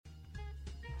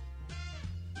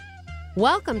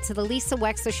Welcome to the Lisa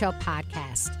Wexler Show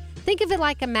podcast. Think of it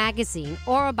like a magazine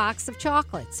or a box of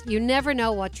chocolates. You never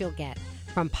know what you'll get.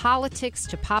 From politics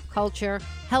to pop culture,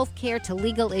 healthcare to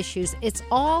legal issues, it's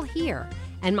all here.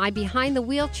 And my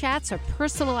behind-the-wheel chats are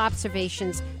personal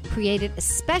observations created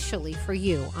especially for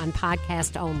you on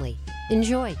podcast only.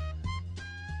 Enjoy.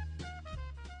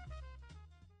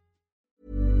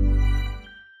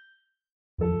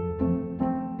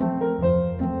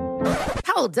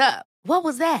 Hold up. What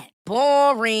was that?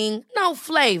 Boring. No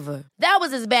flavor. That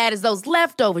was as bad as those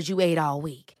leftovers you ate all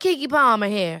week. Keke Palmer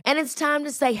here. And it's time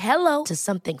to say hello to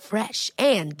something fresh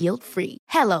and guilt-free.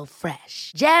 Hello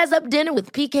Fresh. Jazz up dinner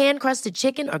with pecan-crusted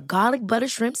chicken or garlic butter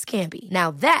shrimp scampi. Now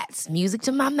that's music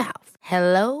to my mouth.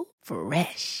 Hello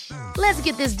Fresh. Let's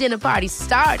get this dinner party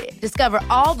started. Discover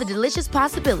all the delicious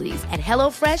possibilities at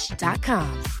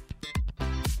hellofresh.com.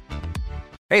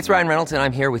 Hey, it's Ryan Reynolds, and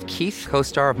I'm here with Keith,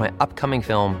 co-star of my upcoming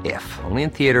film, If, only in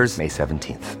theaters May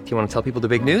 17th. Do you want to tell people the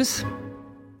big news?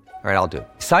 All right, I'll do it.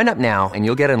 Sign up now and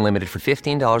you'll get unlimited for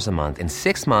 $15 a month and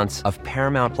 6 months of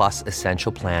Paramount Plus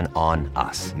Essential Plan on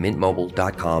us.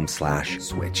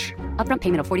 MintMobile.com/switch. Upfront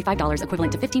payment of $45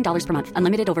 equivalent to $15 per month.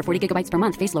 Unlimited over 40 gigabytes per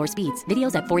month. Face lower speeds.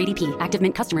 Videos at 480p. Active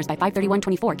Mint customers by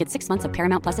 531.24 get 6 months of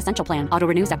Paramount Plus Essential Plan. Auto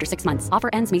renews after 6 months. Offer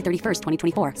ends May 31st,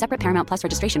 2024. Separate Paramount Plus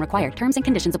registration required. Terms and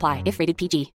conditions apply if rated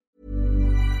PG.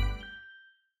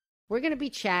 We're going to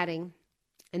be chatting,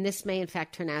 and this may in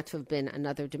fact turn out to have been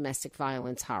another domestic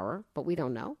violence horror, but we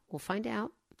don't know. We'll find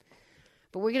out.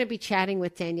 But we're going to be chatting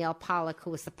with Danielle Pollack,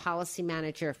 who is the policy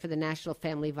manager for the National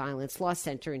Family Violence Law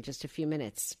Center, in just a few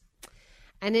minutes.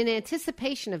 And in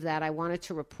anticipation of that, I wanted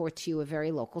to report to you a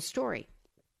very local story.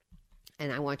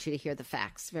 And I want you to hear the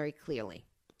facts very clearly.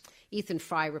 Ethan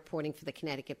Fry reporting for the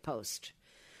Connecticut Post.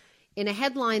 In a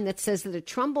headline that says that a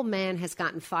Trumbull man has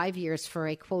gotten 5 years for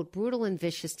a, quote, brutal and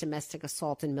vicious domestic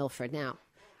assault in Milford. Now,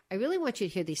 I really want you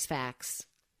to hear these facts,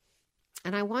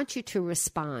 and I want you to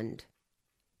respond.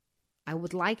 I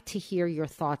would like to hear your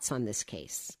thoughts on this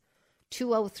case.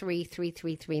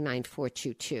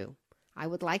 203-333-9422. I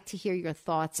would like to hear your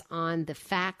thoughts on the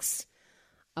facts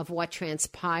of what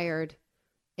transpired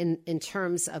in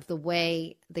terms of the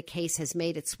way the case has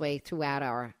made its way throughout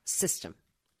our system.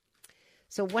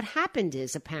 So what happened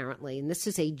is, apparently, and this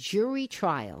is a jury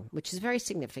trial, which is very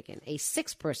significant, a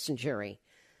 6-person jury.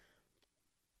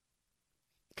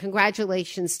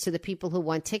 Congratulations to the people who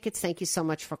won tickets. Thank you so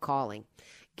much for calling.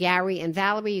 Gary and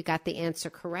Valerie, you got the answer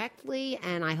correctly,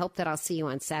 and I hope that I'll see you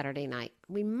on Saturday night.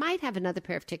 We might have another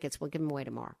pair of tickets. We'll give them away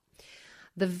tomorrow.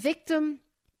 The victim,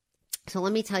 so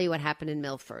let me tell you what happened in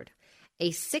Milford.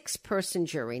 A 6-person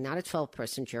jury, not a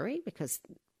 12-person jury, because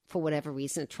for whatever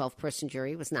reason, a 12-person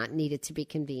jury was not needed to be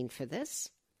convened for this,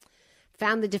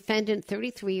 found the defendant,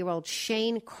 33-year-old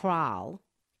Shane Kral,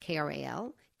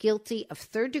 K-R-A-L, guilty of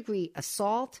third-degree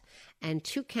assault and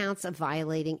 2 counts of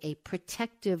violating a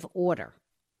protective order.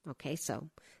 Okay,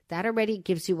 so that already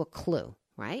gives you a clue,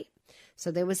 right? So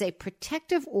there was a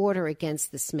protective order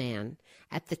against this man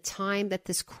at the time that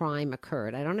this crime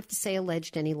occurred. I don't have to say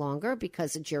alleged any longer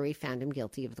because a jury found him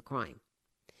guilty of the crime.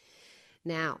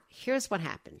 Now, here's what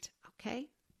happened, okay?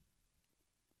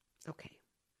 Okay.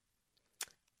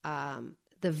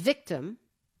 The victim,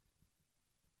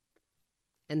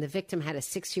 and the victim had a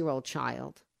 6-year-old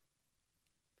child.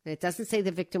 And it doesn't say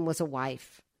the victim was a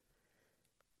wife,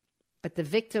 but the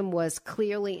victim was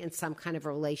clearly in some kind of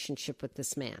a relationship with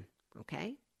this man,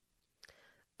 okay?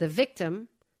 The victim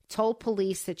told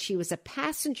police that she was a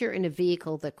passenger in a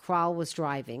vehicle that Kral was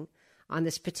driving on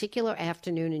this particular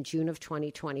afternoon in June of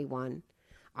 2021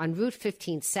 on Route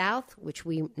 15 South, which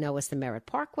we know as the Merritt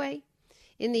Parkway,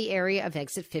 in the area of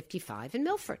Exit 55 in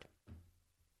Milford.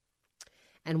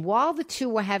 And while the two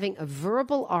were having a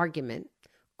verbal argument,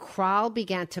 Kral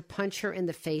began to punch her in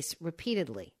the face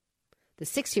repeatedly. The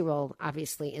 6-year-old,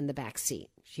 obviously, in the back seat.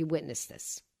 She witnessed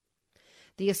this.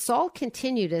 The assault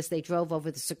continued as they drove over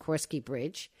the Sikorsky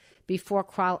Bridge before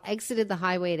Kral exited the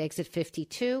highway at Exit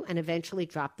 52 and eventually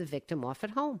dropped the victim off at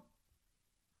home.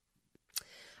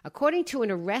 According to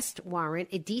an arrest warrant,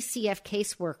 a DCF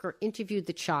caseworker interviewed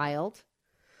the child,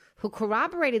 who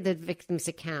corroborated the victim's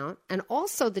account, and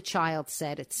also the child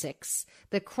said at 6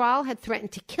 that Kral had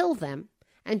threatened to kill them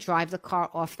and drive the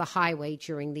car off the highway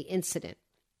during the incident.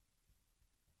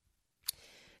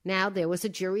 Now, there was a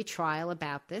jury trial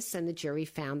about this, and the jury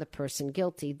found the person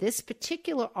guilty. This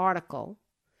particular article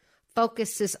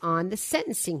focuses on the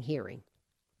sentencing hearing.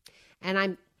 And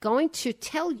I'm going to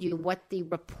tell you what the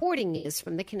reporting is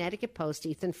from the Connecticut Post,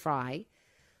 Ethan Fry,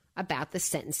 about the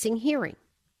sentencing hearing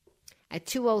at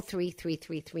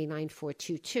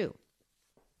 203-333-9422.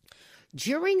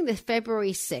 During the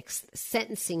February 6th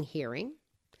sentencing hearing,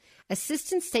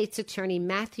 Assistant State's Attorney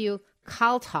Matthew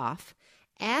Kalthoff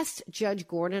asked Judge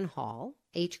Gordon Hall,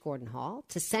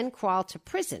 to send Kral to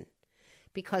prison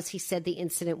because he said the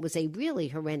incident was a really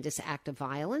horrendous act of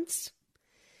violence.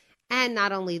 And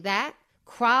not only that,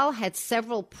 Kral had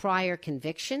several prior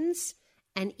convictions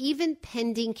and even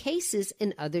pending cases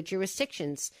in other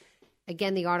jurisdictions.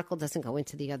 Again, the article doesn't go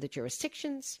into the other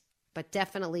jurisdictions, but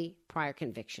definitely prior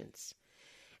convictions.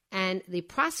 And the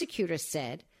prosecutor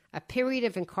said a period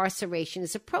of incarceration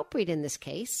is appropriate in this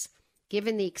case,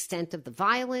 given the extent of the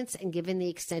violence and given the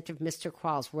extent of Mr.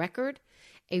 Kral's record.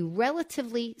 A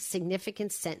relatively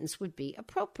significant sentence would be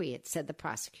appropriate, said the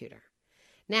prosecutor.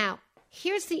 Now,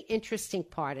 here's the interesting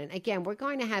part. And again, we're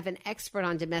going to have an expert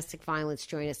on domestic violence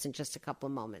join us in just a couple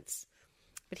of moments.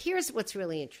 But here's what's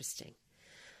really interesting.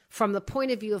 From the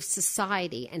point of view of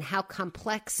society and how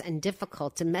complex and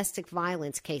difficult domestic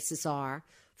violence cases are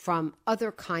from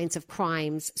other kinds of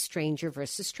crimes, stranger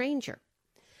versus stranger.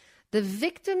 The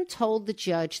victim told the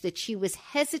judge that she was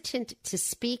hesitant to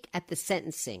speak at the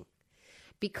sentencing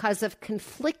because of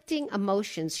conflicting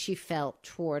emotions she felt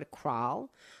toward Kral,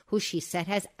 who she said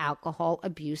has alcohol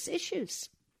abuse issues.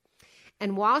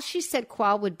 And while she said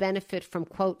Kral would benefit from,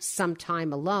 quote, some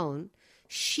time alone,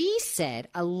 she said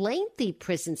a lengthy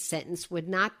prison sentence would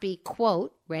not be,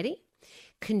 quote, ready,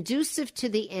 conducive to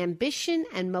the ambition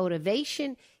and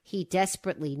motivation he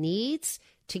desperately needs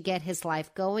to get his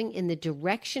life going in the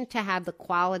direction to have the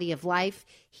quality of life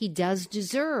he does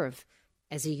deserve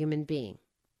as a human being.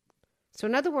 So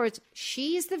in other words,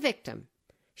 she is the victim.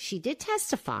 She did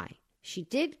testify. She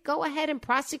did go ahead and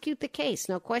prosecute the case,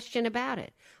 no question about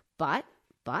it. But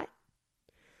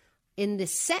in the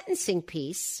sentencing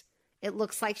piece, it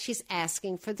looks like she's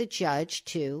asking for the judge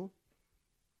to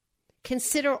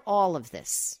consider all of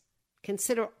this.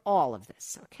 Consider all of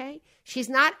this, okay? She's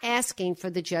not asking for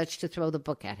the judge to throw the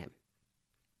book at him.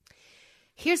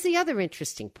 Here's the other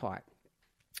interesting part.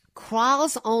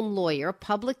 Kral's own lawyer,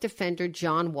 public defender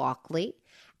John Walkley,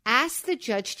 asked the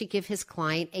judge to give his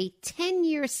client a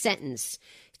 10-year sentence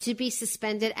to be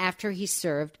suspended after he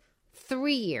served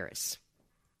 3 years,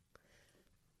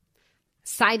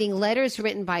 citing letters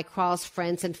written by Kral's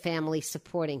friends and family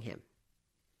supporting him,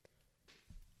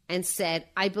 and said,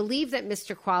 I believe that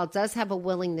Mr. Kral does have a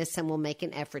willingness and will make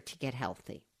an effort to get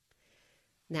healthy.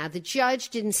 Now, the judge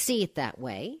didn't see it that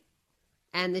way.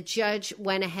 And the judge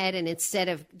went ahead and instead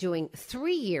of doing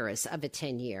 3 years of a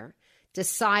 10-year,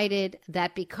 decided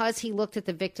that because he looked at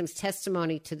the victim's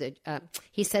testimony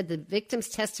he said the victim's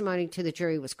testimony to the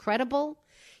jury was credible.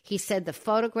 He said the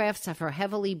photographs of her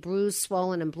heavily bruised,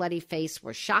 swollen, and bloody face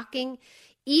were shocking,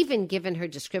 even given her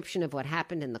description of what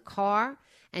happened in the car.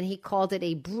 And he called it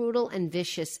a brutal and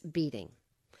vicious beating.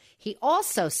 He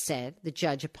also said, the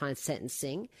judge upon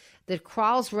sentencing, that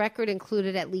Kral's record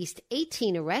included at least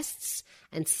 18 arrests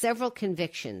and several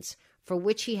convictions for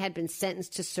which he had been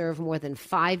sentenced to serve more than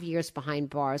 5 years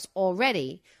behind bars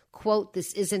already. Quote,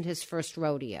 this isn't his first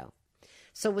rodeo.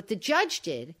 So what the judge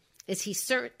did is he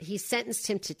sentenced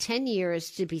him to 10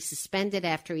 years to be suspended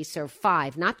after he served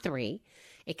 5, not 3,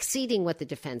 exceeding what the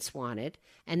defense wanted,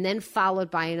 and then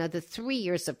followed by another 3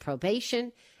 years of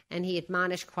probation. And he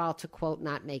admonished Kral to, quote,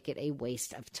 not make it a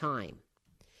waste of time.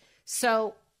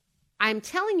 So I'm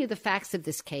telling you the facts of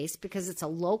this case because it's a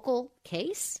local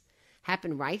case,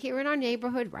 happened right here in our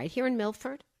neighborhood, right here in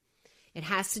Milford. It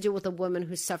has to do with a woman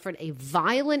who suffered a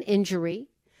violent injury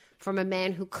from a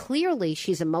man who clearly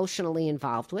she's emotionally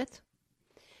involved with.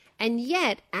 And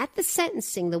yet, at the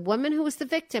sentencing, the woman who was the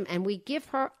victim, and we give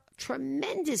her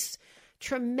tremendous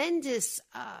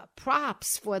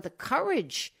props for the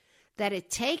courage that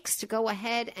it takes to go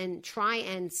ahead and try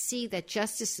and see that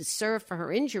justice is served for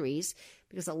her injuries,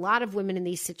 because a lot of women in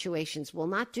these situations will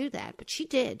not do that. But she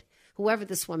did, whoever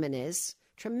this woman is,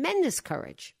 tremendous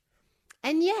courage.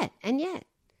 And yet,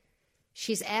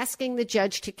 she's asking the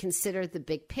judge to consider the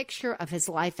big picture of his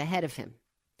life ahead of him,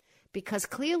 because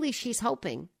clearly she's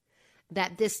hoping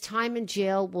that this time in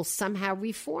jail will somehow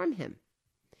reform him,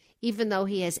 even though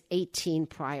he has 18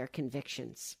 prior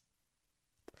convictions.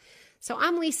 So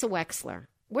I'm Lisa Wexler.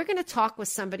 We're going to talk with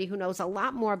somebody who knows a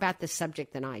lot more about this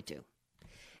subject than I do.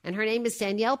 And her name is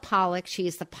Danielle Pollack. She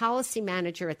is the policy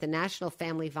manager at the National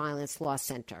Family Violence Law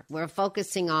Center. We're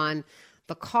focusing on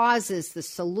the causes, the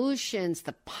solutions,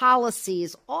 the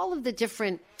policies, all of the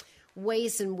different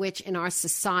ways in which in our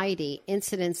society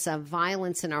incidents of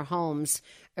violence in our homes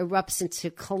erupts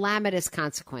into calamitous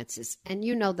consequences. And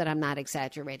you know that I'm not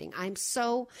exaggerating. I'm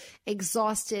so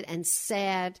exhausted and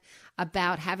sad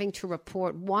about having to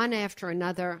report one after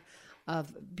another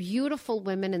of beautiful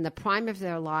women in the prime of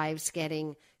their lives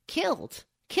getting killed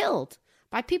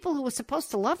by people who were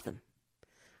supposed to love them.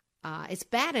 It's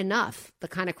bad enough, the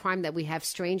kind of crime that we have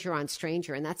stranger on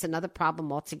stranger, and that's another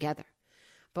problem altogether.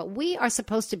 But we are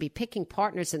supposed to be picking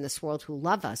partners in this world who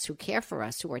love us, who care for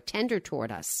us, who are tender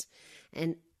toward us.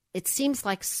 And it seems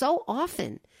like so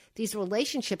often these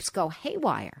relationships go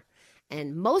haywire.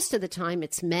 And most of the time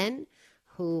it's men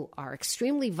who are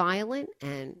extremely violent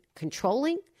and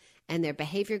controlling, and their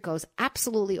behavior goes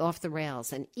absolutely off the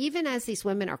rails. And even as these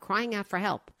women are crying out for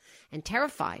help and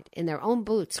terrified in their own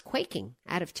boots, quaking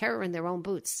out of terror in their own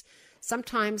boots,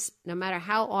 sometimes, no matter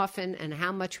how often and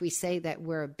how much we say that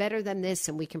we're better than this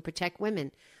and we can protect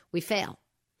women, we fail.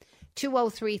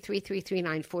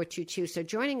 203-333-9422. So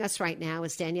joining us right now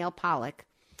is Danielle Pollack,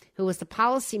 who is the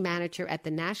policy manager at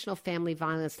the National Family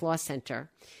Violence Law Center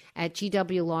at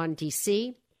GW Law in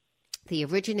D.C., the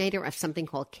originator of something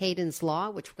called Caden's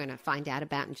Law, which we're going to find out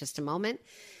about in just a moment.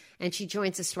 And she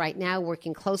joins us right now,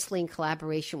 working closely in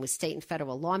collaboration with state and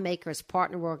federal lawmakers,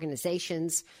 partner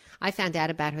organizations. I found out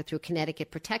about her through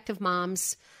Connecticut Protective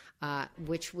Moms,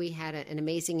 which we had an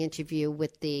amazing interview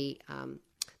with the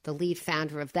lead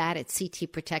founder of that at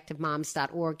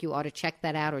ctprotectivemoms.org. You ought to check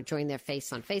that out or join their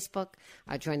face on Facebook,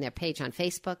 join their page on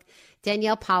Facebook.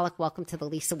 Danielle Pollack, welcome to the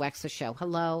Lisa Wexler Show.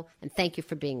 Hello, and thank you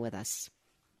for being with us.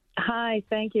 Hi,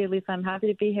 thank you, Lisa. I'm happy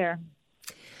to be here.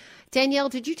 Danielle,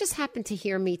 did you just happen to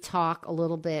hear me talk a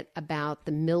little bit about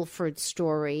the Milford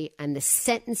story and the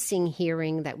sentencing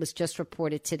hearing that was just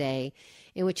reported today,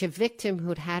 in which a victim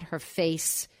who'd had her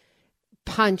face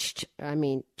punched,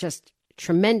 just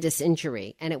tremendous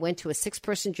injury, and it went to a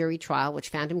 6-person jury trial, which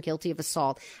found him guilty of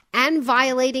assault and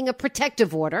violating a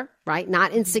protective order, right?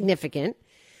 Not insignificant.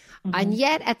 Mm-hmm. And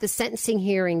yet at the sentencing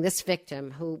hearing, this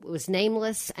victim, who was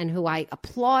nameless and who I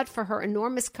applaud for her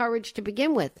enormous courage to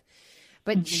begin with,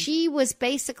 but she was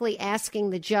basically asking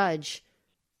the judge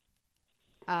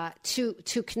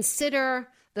to consider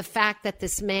the fact that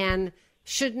this man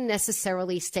shouldn't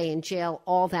necessarily stay in jail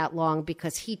all that long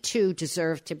because he too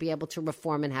deserved to be able to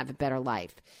reform and have a better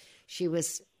life.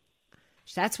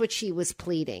 That's what she was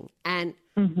pleading. And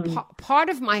part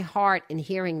of my heart in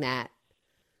hearing that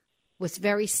was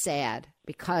very sad,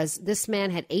 because this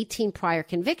man had 18 prior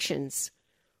convictions.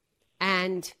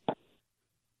 And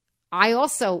I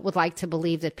also would like to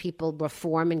believe that people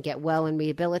reform and get well and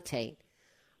rehabilitate.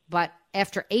 But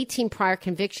after 18 prior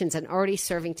convictions and already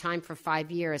serving time for 5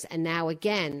 years, and now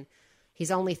again, he's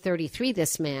only 33,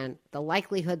 this man, the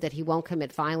likelihood that he won't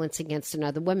commit violence against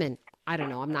another woman, I don't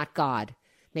know, I'm not God.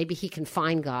 Maybe he can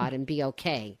find God and be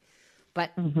okay.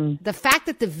 But the fact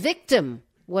that the victim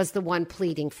was the one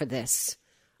pleading for this,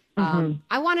 I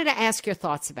wanted to ask your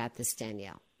thoughts about this,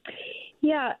 Danielle.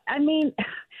 Yeah, I mean,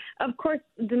 of course,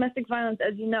 domestic violence,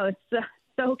 as you know, it's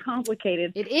so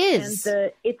complicated. It is.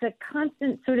 And it's a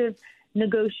constant sort of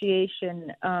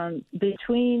negotiation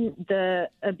between the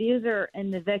abuser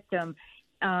and the victim,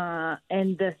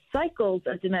 and the cycles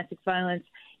of domestic violence.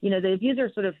 You know, the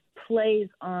abuser sort of plays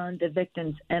on the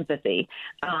victim's empathy,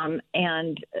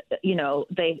 and you know,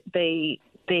 they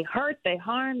hurt, they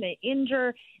harm, they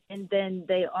injure, and then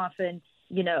they often,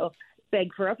 you know,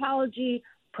 beg for apology,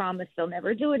 promise they'll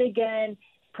never do it again,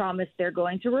 promise they're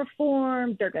going to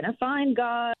reform, they're going to find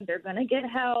God, they're going to get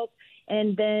help,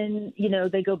 and then, you know,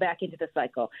 they go back into the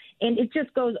cycle. And it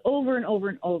just goes over and over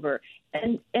and over.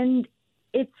 And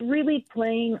it's really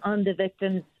playing on the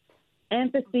victim's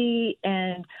empathy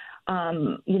and,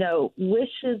 you know,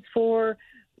 wishes for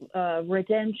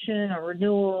redemption or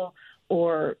renewal,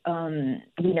 or,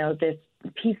 you know, this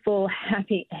peaceful,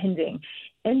 happy ending.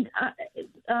 And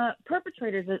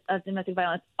perpetrators of domestic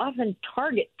violence often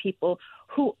target people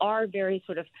who are very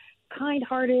sort of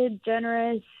kind-hearted,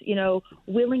 generous, you know,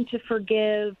 willing to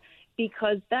forgive,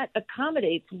 because that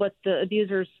accommodates what the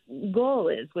abuser's goal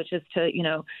is, which is to, you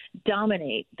know,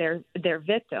 dominate their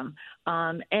victim.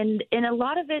 And a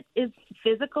lot of it is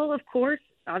physical, of course,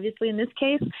 obviously in this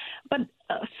case, but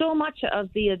so much of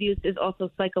the abuse is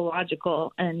also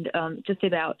psychological and just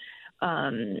about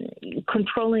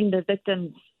controlling the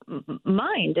victim's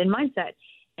mind and mindset.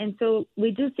 And so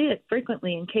we do see it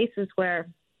frequently in cases where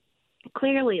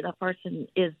clearly the person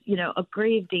is, you know, a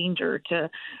grave danger to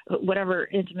whatever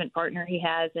intimate partner he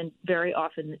has, and very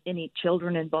often any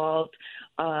children involved.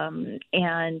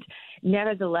 And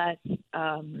nevertheless, you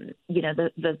know,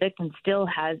 the victim still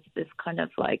has this kind of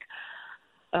like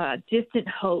distant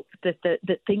hope that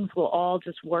things will all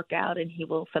just work out and he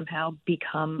will somehow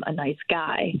become a nice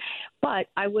guy. But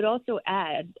I would also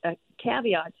add a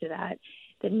caveat to that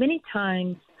many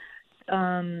times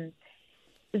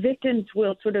victims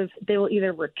will they will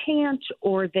either recant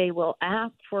or they will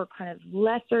ask for kind of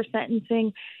lesser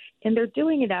sentencing, and they're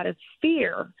doing it out of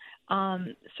fear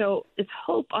So it's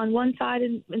hope on one side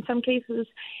in some cases,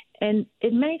 and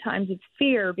in many times it's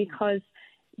fear because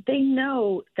they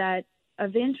know that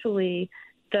eventually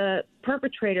the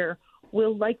perpetrator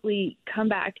will likely come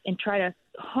back and try to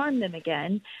harm them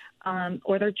again,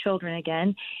 or their children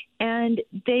again. And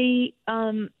they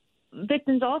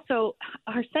victims also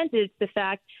are sensitive to the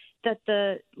fact that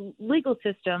the legal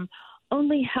system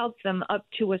only helps them up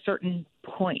to a certain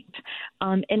point.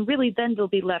 And really then they'll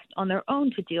be left on their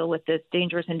own to deal with this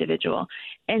dangerous individual.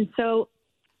 And so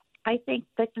I think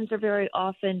victims are very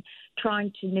often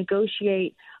trying to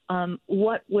negotiate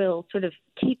what will sort of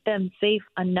keep them safe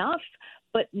enough,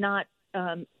 but not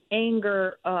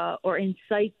anger or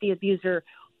incite the abuser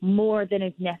more than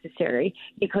is necessary,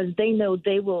 because they know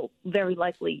they will very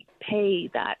likely pay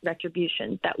that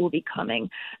retribution that will be coming.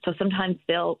 So sometimes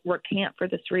they'll recant for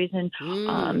this reason.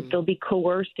 They'll be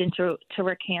coerced into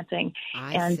recanting,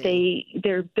 and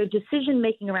their decision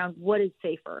making around what is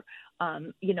safer.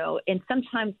 And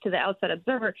sometimes to the outside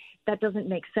observer, that doesn't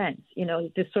make sense.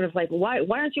 Just sort of like, why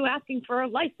aren't you asking for a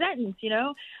life sentence?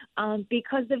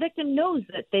 Because the victim knows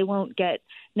that they won't get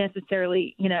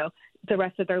necessarily, the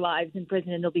rest of their lives in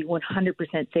prison, and they'll be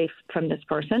 100% safe from this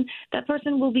person. That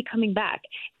person will be coming back.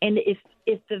 And if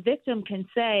the victim can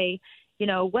say,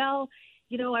 I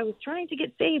was trying to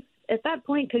get safe at that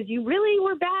point because you really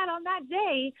were bad on that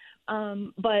day.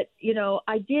 But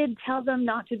I did tell them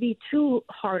not to be too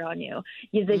hard on you.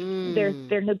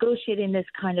 They're negotiating this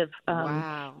kind of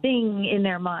thing in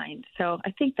their mind. So I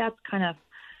think that's kind of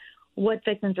what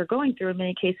victims are going through in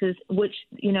many cases, which,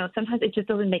 sometimes it just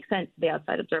doesn't make sense to the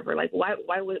outside observer. Like, why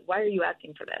are you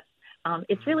asking for this?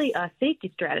 It's really a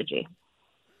safety strategy.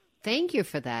 Thank you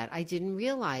for that. I didn't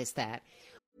realize that.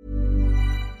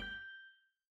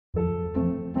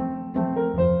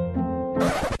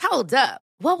 Hold up.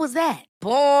 What was that?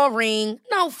 Boring.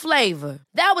 No flavor.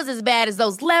 That was as bad as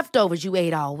those leftovers you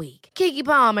ate all week. Keke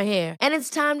Palmer here. And it's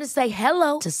time to say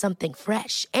hello to something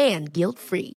fresh and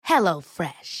guilt-free. Hello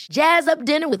Fresh. Jazz up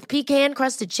dinner with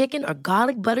pecan-crusted chicken or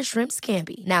garlic butter shrimp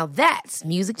scampi. Now that's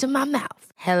music to my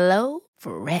mouth. Hello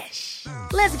Fresh.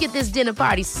 Let's get this dinner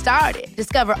party started.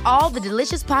 Discover all the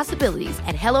delicious possibilities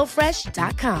at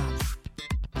HelloFresh.com.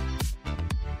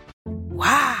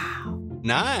 Wow.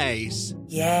 Nice.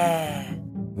 Yeah.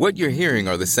 What you're hearing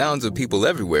are the sounds of people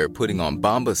everywhere putting on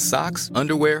Bombas socks,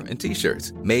 underwear, and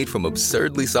T-shirts made from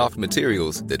absurdly soft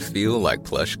materials that feel like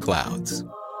plush clouds.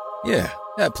 Yeah,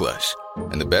 that plush.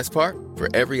 And the best part? For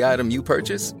every item you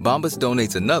purchase, Bombas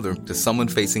donates another to someone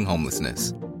facing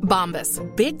homelessness. Bombas.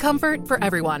 Big comfort for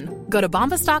everyone. Go to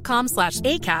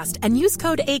bombas.com/ACAST and use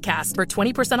code ACAST for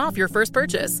 20% off your first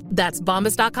purchase. That's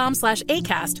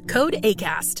bombas.com/ACAST. Code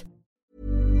ACAST.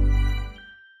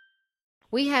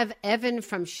 We have Evan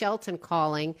from Shelton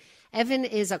calling. Evan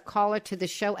is a caller to the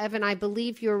show. Evan, I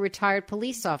believe you're a retired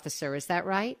police officer. Is that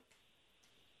right?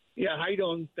 Yeah, how you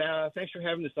doing? Thanks for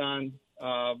having us on.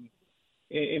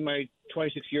 In my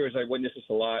 26 years, I witnessed this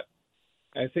a lot.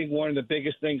 I think one of the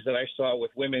biggest things that I saw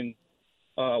with women,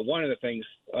 one of the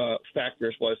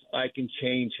factors was I can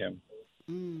change him.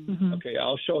 Mm-hmm. Okay,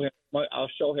 I'll show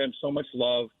him so much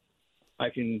love. I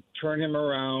can turn him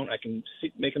around. I can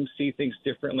make him see things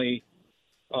differently.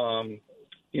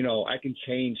 I can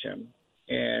change him.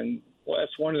 And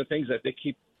that's one of the things that they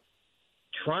keep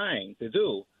trying to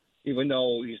do, even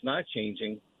though he's not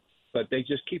changing, but they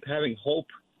just keep having hope.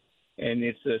 And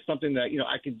it's something that,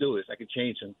 I can do this. I can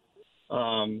change him.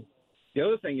 The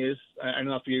other thing is, I don't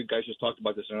know if you guys just talked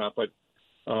about this or not, but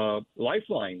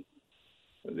Lifeline.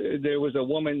 There was a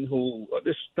woman who,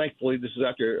 thankfully, this is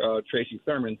after Tracy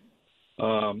Thurman.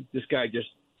 This guy just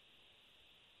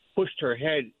pushed her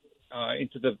head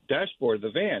into the dashboard of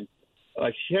the van.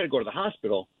 She had to go to the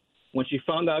hospital. When she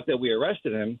found out that we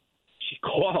arrested him, she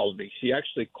called me. She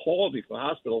actually called me from the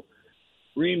hospital,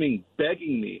 screaming,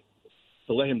 begging me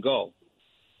to let him go.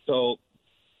 So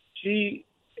she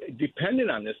depended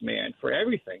on this man for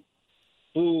everything,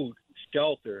 food,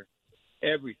 shelter,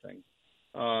 everything.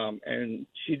 And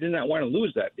she did not want to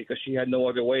lose that because she had no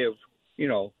other way of,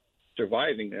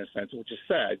 surviving in a sense, which is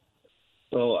sad.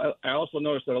 So I also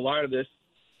noticed that a lot of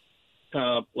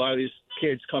these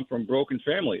kids come from broken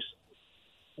families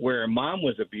where mom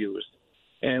was abused.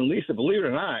 And Lisa, believe it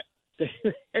or not,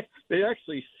 they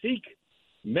actually seek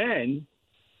men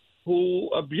who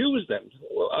abuse them,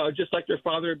 just like their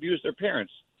father abused their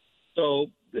parents.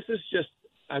 So this is just,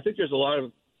 I think there's a lot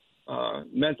of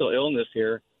mental illness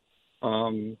here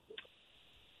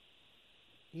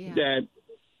that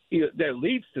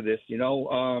leads to this,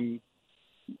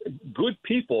 good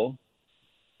people,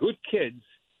 good kids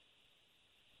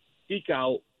seek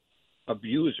out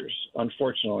abusers,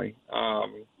 unfortunately.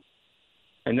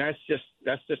 And that's just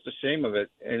the shame of it.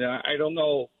 And I don't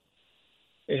know.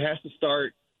 It has to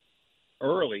start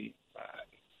early.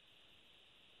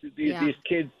 These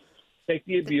kids take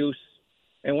the abuse,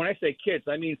 and when I say kids,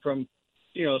 I mean from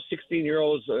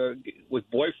 16-year-olds with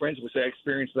boyfriends, which I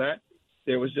experienced that.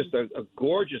 There was just a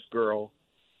gorgeous girl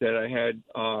that I had,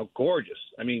 gorgeous.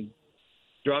 I mean,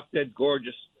 drop dead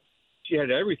gorgeous. She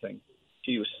had everything.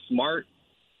 She was smart,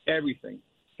 everything.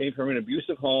 Came from an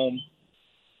abusive home,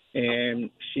 and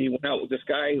she went out with this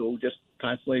guy who just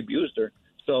constantly abused her.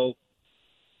 So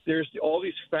there's all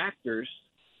these factors,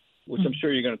 which I'm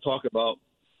sure you're going to talk about,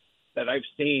 that I've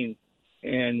seen,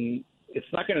 and it's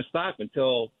not going to stop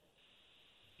until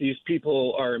these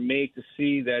people are made to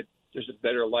see that there's a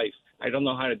better life. I don't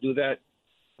know how to do that.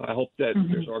 I hope that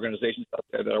there's organizations out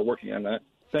there that are working on that.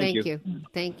 Thank you.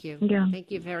 Thank you. Yeah.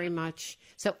 Thank you very much.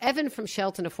 So Evan from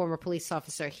Shelton, a former police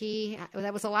officer,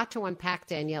 that was a lot to unpack,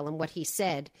 Danielle, and what he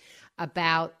said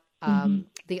about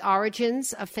the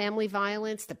origins of family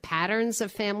violence, the patterns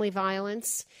of family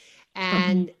violence,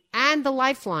 and the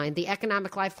lifeline, the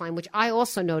economic lifeline, which I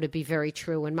also know to be very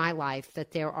true in my life,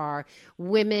 that there are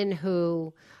women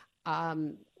who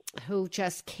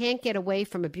just can't get away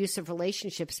from abusive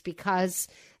relationships because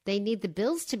they need the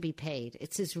bills to be paid.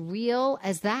 It's as real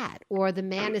as that. Or the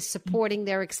man is supporting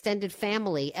their extended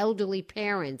family, elderly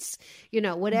parents,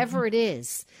 whatever it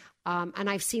is. And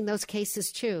I've seen those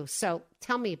cases too. So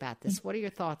tell me about this. What are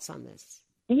your thoughts on this?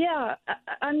 Yeah,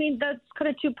 I mean, that's kind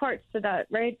of two parts to that,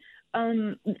 right?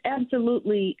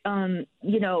 Absolutely.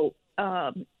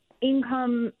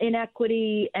 Income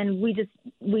inequity, and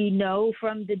we know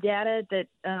from the data that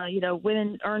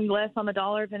women earn less on the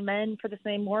dollar than men for the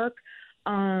same work.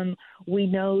 We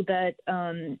know that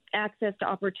access to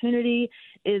opportunity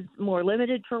is more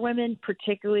limited for women,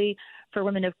 particularly for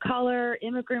women of color,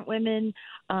 immigrant women,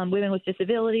 women with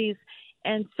disabilities.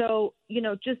 And so,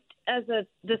 just as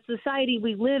the society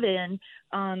we live in,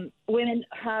 women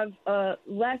have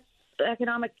less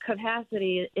economic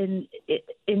capacity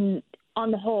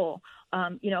on the whole.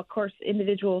 Of course,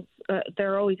 individuals,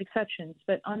 there are always exceptions,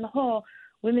 but on the whole,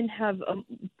 women have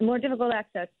more difficult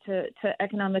access to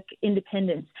economic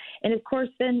independence. And of course,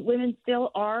 then women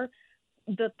still are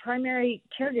the primary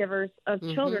caregivers of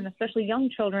children, especially young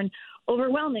children,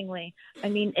 overwhelmingly. I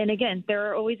mean, and again, there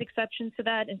are always exceptions to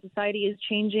that, and society is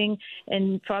changing,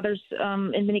 and fathers,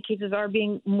 in many cases, are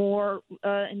being more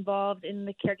involved in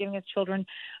the caregiving of children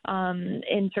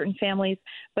in certain families.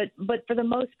 But for the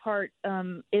most part,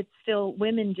 it's still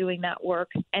women doing that work,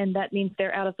 and that means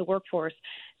they're out of the workforce.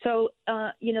 So,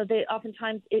 they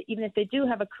oftentimes, even if they do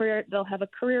have a career, they'll have a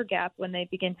career gap when they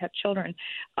begin to have children.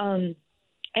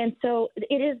 And so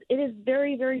it is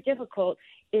very, very difficult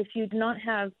if you do not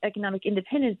have economic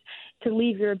independence to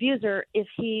leave your abuser if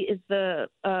he is the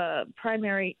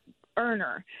primary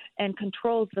earner and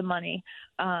controls the money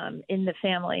in the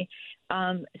family.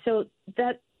 So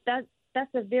that's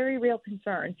a very real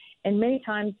concern. And many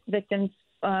times victims,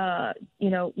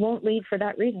 won't leave for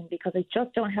that reason because they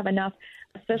just don't have enough,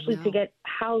 especially to get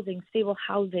housing, stable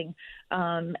housing,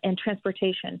 and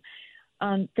transportation.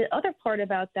 The other part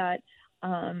about that,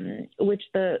 which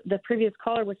the previous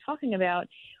caller was talking about,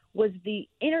 was the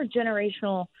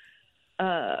intergenerational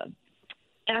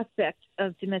aspect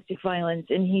of domestic violence.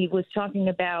 And he was talking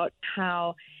about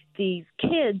how these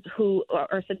kids who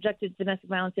are subjected to domestic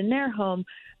violence in their home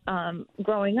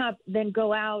growing up then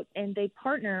go out and they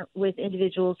partner with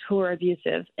individuals who are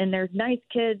abusive. And they're nice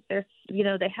kids. They're,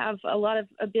 they have a lot of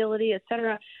ability, et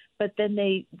cetera. But then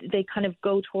they kind of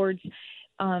go towards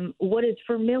what is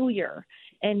familiar.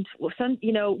 And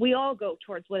we all go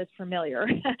towards what is familiar,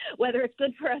 whether it's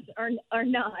good for us or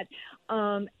not.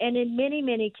 And in many,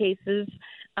 many cases,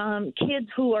 kids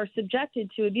who are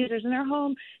subjected to abusers in their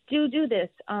home do this.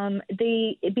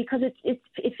 Because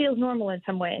it feels normal in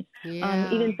some ways,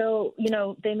 even though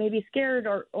they may be scared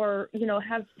or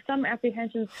have some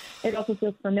apprehensions. It also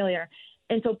feels familiar.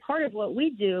 And so part of what we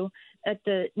do at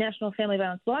the National Family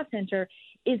Violence Law Center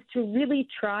is to really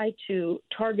try to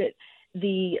target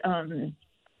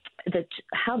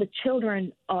how the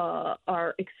children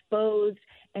are exposed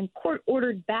and court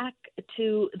ordered back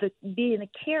to be in the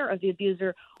care of the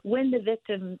abuser when the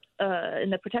victim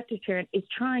and the protective parent is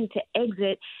trying to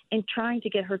exit and trying to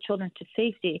get her children to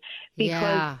safety.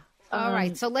 Because All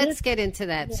right, so let's get into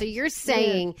that. So you're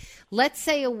saying, let's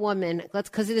say a woman,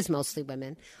 because it is mostly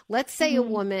women, let's say a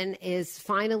woman is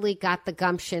finally got the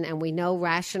gumption, and we know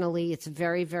rationally it's a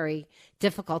very, very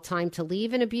difficult time to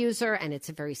leave an abuser, and it's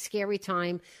a very scary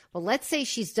time. Well, let's say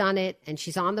she's done it, and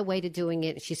she's on the way to doing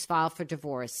it, and she's filed for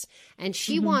divorce, and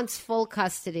she wants full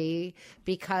custody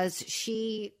because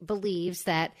she believes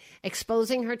that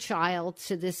exposing her child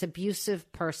to this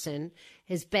abusive person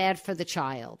is bad for the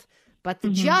child. But the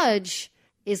judge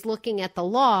is looking at the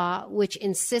law, which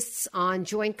insists on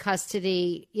joint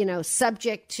custody,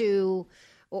 subject to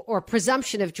or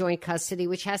presumption of joint custody,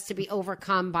 which has to be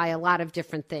overcome by a lot of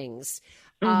different things.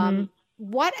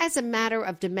 What, as a matter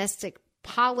of domestic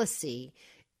policy,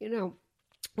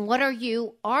 what are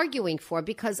you arguing for?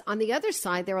 Because on the other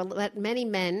side, there are many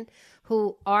men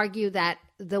who argue that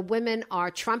the women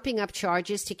are trumping up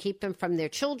charges to keep them from their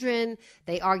children.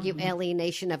 They argue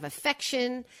alienation of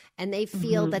affection, and they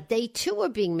feel that they too are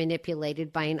being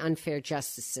manipulated by an unfair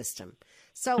justice system.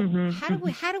 So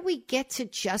how do we get to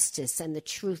justice and the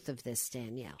truth of this,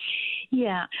 Danielle?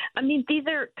 Yeah, I mean, these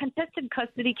are contested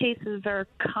custody cases are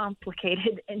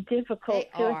complicated and difficult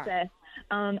to assess.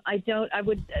 I don't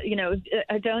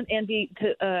envy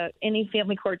any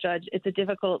family court judge. It's a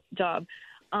difficult job.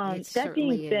 That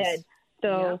being said,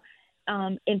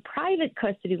 in private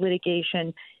custody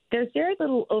litigation, there's very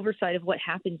little oversight of what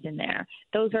happens in there.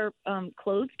 Those are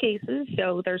closed cases,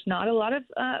 so there's not a lot of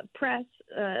press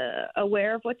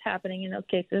aware of what's happening in those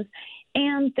cases.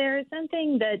 And there is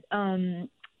something that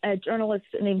a journalist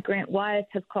named Grant Wyatt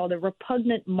has called a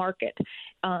repugnant market.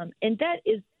 And that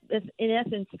is, in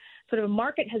essence, sort of a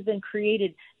market has been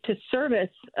created to service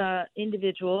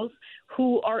individuals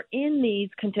who are in these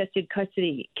contested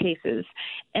custody cases.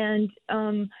 And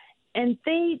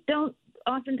they don't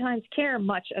oftentimes care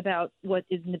much about what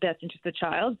is in the best interest of the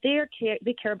child. They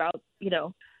care about,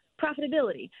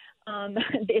 profitability.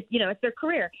 It's their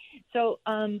career. So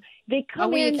they come in. Are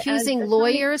we accusing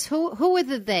lawyers? Who are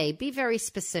the they? Be very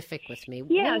specific with me.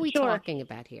 Yeah, what are we talking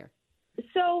about here?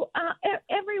 So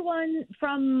everyone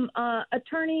from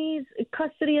attorneys,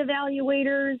 custody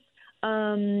evaluators,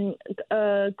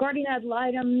 guardian ad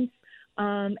litem,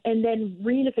 and then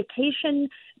reunification,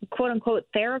 quote unquote,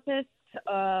 therapists,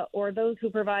 or those who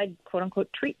provide quote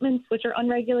unquote treatments, which are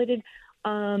unregulated,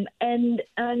 and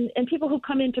people who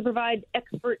come in to provide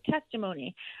expert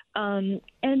testimony. And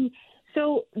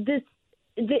so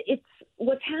it's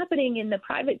what's happening in the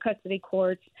private custody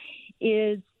courts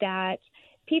is that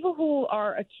people who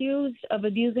are accused of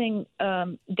abusing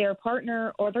their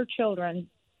partner or their children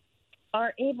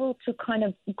are able to kind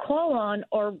of call on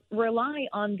or rely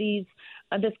on this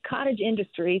cottage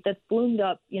industry that's bloomed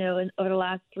up, over the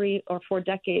last 3 or 4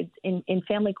 decades in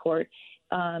family court.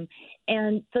 And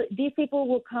these people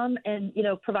will come and,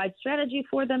 provide strategy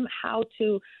for them, how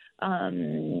to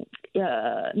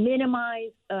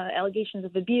minimize allegations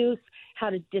of abuse, how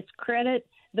to discredit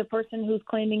the person who's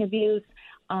claiming abuse,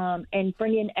 and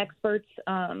bring in experts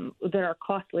that are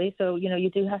costly. So, you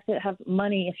do have to have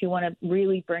money if you want to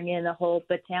really bring in a whole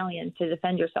battalion to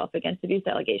defend yourself against abuse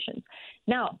allegations.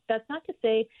 Now, that's not to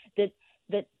say that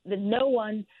no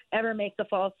one ever makes a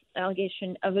false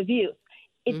allegation of abuse.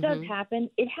 It does happen.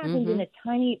 It happens in a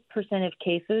tiny percent of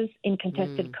cases in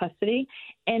contested custody.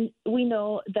 And we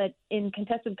know that in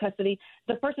contested custody,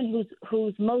 the person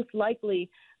who's most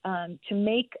likely to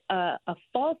make a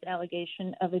false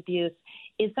allegation of abuse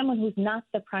is someone who's not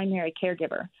the primary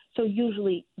caregiver. So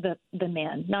usually the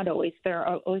man, not always. There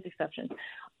are always exceptions.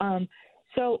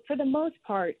 So for the most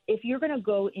part, if you're going to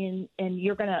go in and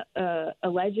you're going to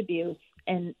allege abuse,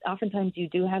 and oftentimes you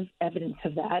do have evidence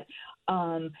of that,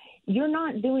 you're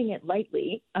not doing it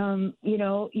lightly. You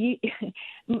don't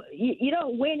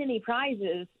win any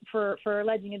prizes for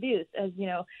alleging abuse, as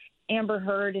Amber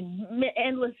Heard and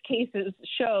endless cases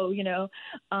show. It's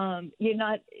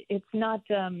not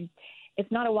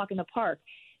a walk in the park.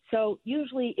 So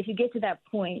usually, if you get to that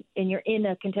point and you're in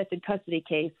a contested custody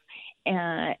case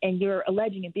and you're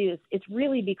alleging abuse, it's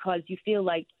really because you feel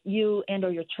like you and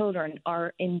or your children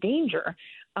are in danger.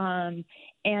 And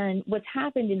what's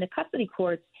happened in the custody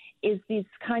courts is this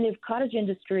kind of cottage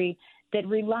industry that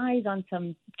relies on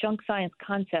some junk science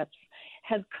concepts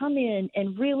has come in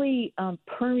and really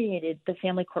permeated the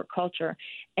family court culture.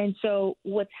 And so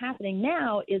what's happening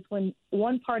now is when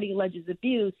one party alleges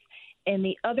abuse and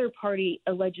the other party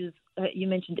alleges, you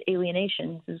mentioned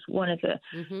alienation. This is one of the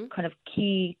kind of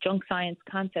key junk science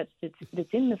concepts that's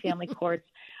in the family courts.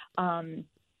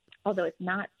 Although it's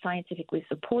not scientifically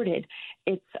supported,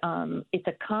 it's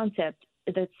a concept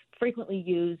that's frequently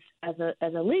used as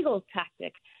a legal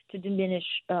tactic to diminish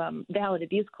valid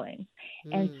abuse claims.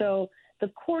 And so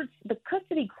the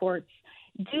custody courts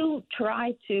do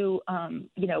try to,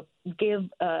 give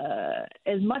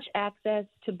as much access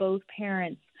to both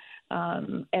parents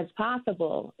as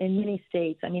possible in many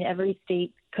states. I mean, every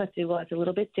state custody law is a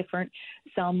little bit different.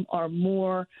 Some are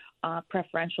more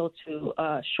preferential to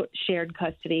shared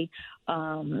custody,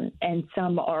 and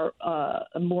some are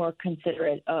more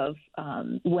considerate of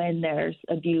when there's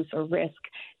abuse or risk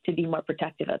to be more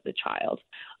protective of the child.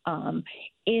 And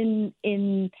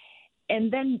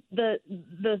then the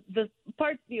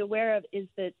part to be aware of is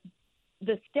that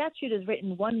the statute is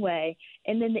written one way,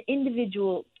 and then the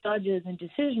individual judges and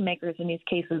decision makers in these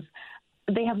cases,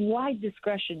 they have wide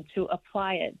discretion to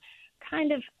apply it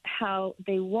kind of how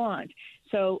they want.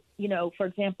 So, for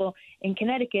example, in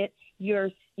Connecticut, your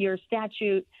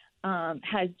statute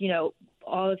has,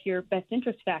 all of your best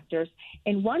interest factors,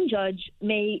 and one judge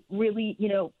may really,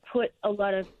 put a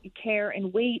lot of care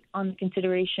and weight on the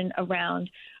consideration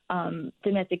around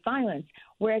domestic violence,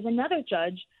 whereas another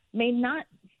judge may not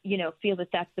feel that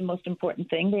that's the most important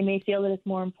thing. They may feel that it's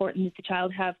more important that the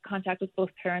child have contact with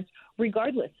both parents,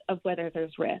 regardless of whether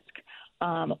there's risk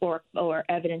or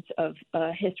evidence of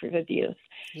history of abuse.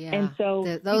 Yeah. And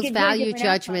so those value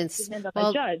judgments,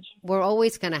 we're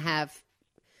always going to have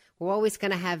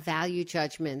value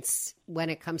judgments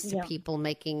when it comes to people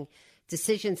making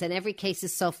decisions, and every case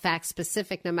is so fact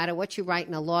specific. No matter what you write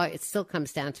in a law, it still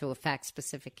comes down to a fact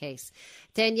specific case.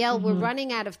 Danielle, we're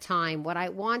running out of time. What I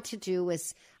want to do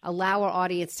is allow our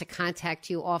audience to contact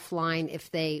you offline if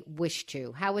they wish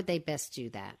to. How would they best do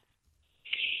that?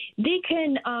 They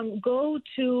can go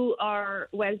to our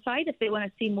website if they want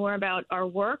to see more about our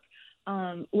work,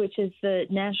 which is the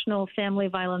National Family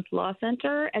Violence Law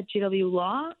Center at GW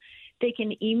Law. They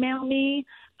can email me,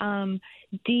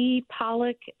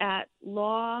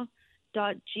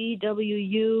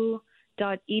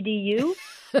 dpollack@law.gwu.edu.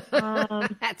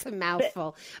 That's a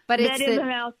mouthful. But it's a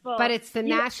mouthful. But it's the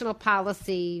national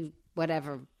policy,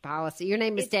 whatever policy. Your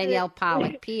name is Danielle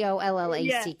Pollack, Pollack.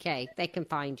 Yeah. They can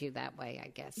find you that way, I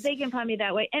guess. They can find me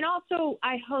that way. And also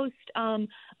I host a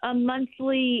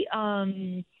monthly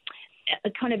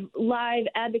a kind of live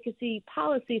advocacy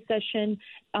policy session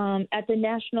at the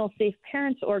National Safe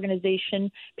Parents Organization.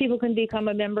 People can become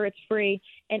a member. It's free.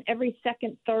 And every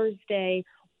second Thursday,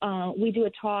 we do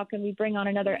a talk and we bring on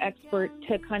another expert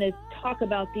to kind of talk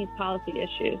about these policy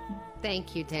issues.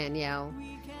 Thank you, Danielle.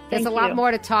 There's a lot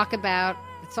more to talk about.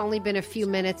 It's only been a few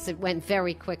minutes. It went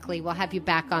very quickly. We'll have you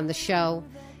back on the show.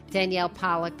 Danielle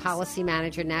Pollack, Policy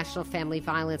Manager, National Family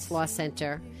Violence Law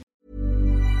Center.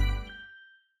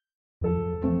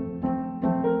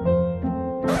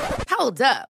 Hold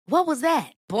up. What was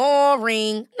that?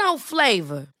 Boring. No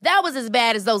flavor. That was as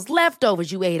bad as those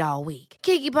leftovers you ate all week.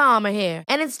 Keke Palmer here.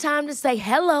 And it's time to say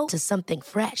hello to something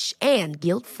fresh and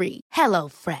guilt-free. Hello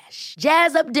Fresh.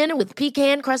 Jazz up dinner with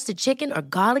pecan-crusted chicken or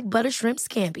garlic butter shrimp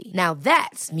scampi. Now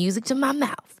that's music to my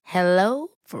mouth. Hello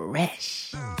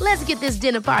Fresh. Let's get this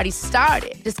dinner party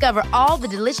started. Discover all the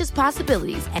delicious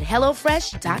possibilities at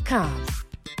HelloFresh.com.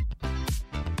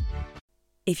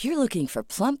 If you're looking for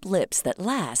plump lips that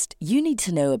last, you need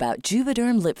to know about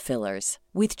Juvederm lip fillers.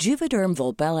 With Juvederm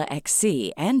Volbella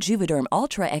XC and Juvederm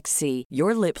Ultra XC,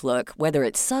 your lip look, whether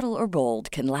it's subtle or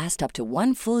bold, can last up to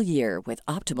 1 full year with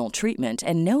optimal treatment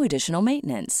and no additional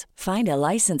maintenance. Find a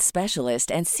licensed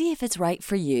specialist and see if it's right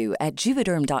for you at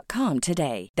Juvederm.com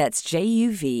today. That's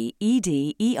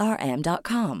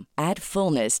JUVEDERM.com. Add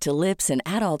fullness to lips in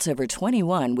adults over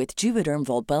 21 with Juvederm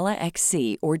Volbella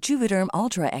XC or Juvederm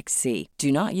Ultra XC.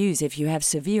 Do not use if you have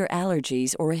severe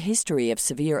allergies or a history of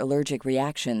severe allergic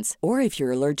reactions, or if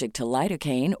you're allergic to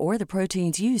lidocaine or the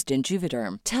proteins used in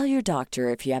Juvederm. Tell your doctor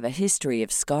if you have a history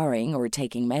of scarring or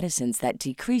taking medicines that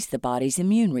decrease the body's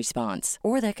immune response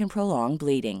or that can prolong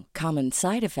bleeding. Common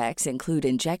side effects include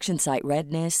injection site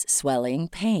redness, swelling,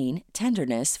 pain,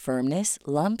 tenderness, firmness,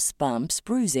 lumps, bumps,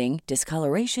 bruising,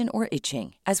 discoloration, or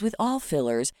itching. As with all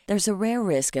fillers, there's a rare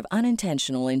risk of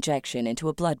unintentional injection into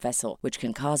a blood vessel, which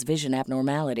can cause vision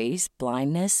abnormalities,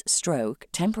 blindness, stroke,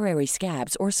 temporary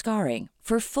scabs, or scarring.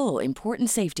 For full,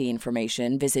 important safety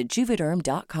information, visit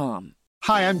Juvederm.com.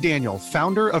 Hi, I'm Daniel,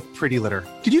 founder of Pretty Litter.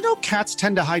 Did you know cats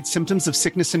tend to hide symptoms of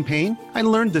sickness and pain? I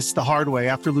learned this the hard way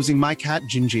after losing my cat,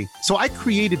 Gingy. So I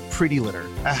created Pretty Litter,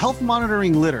 a health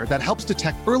monitoring litter that helps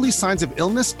detect early signs of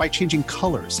illness by changing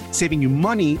colors, saving you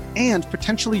money and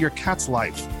potentially your cat's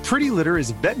life. Pretty Litter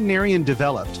is veterinarian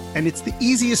developed, and it's the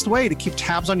easiest way to keep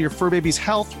tabs on your fur baby's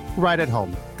health right at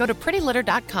home. Go to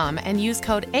prettylitter.com and use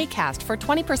code ACAST for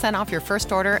 20% off your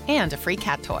first order and a free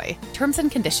cat toy. Terms and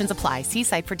conditions apply. See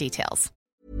site for details.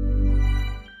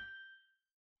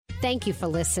 Thank you for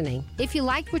listening. If you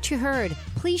liked what you heard,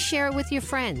 please share it with your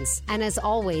friends. And as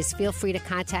always, feel free to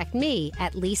contact me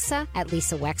at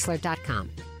lisa@lisawexler.com.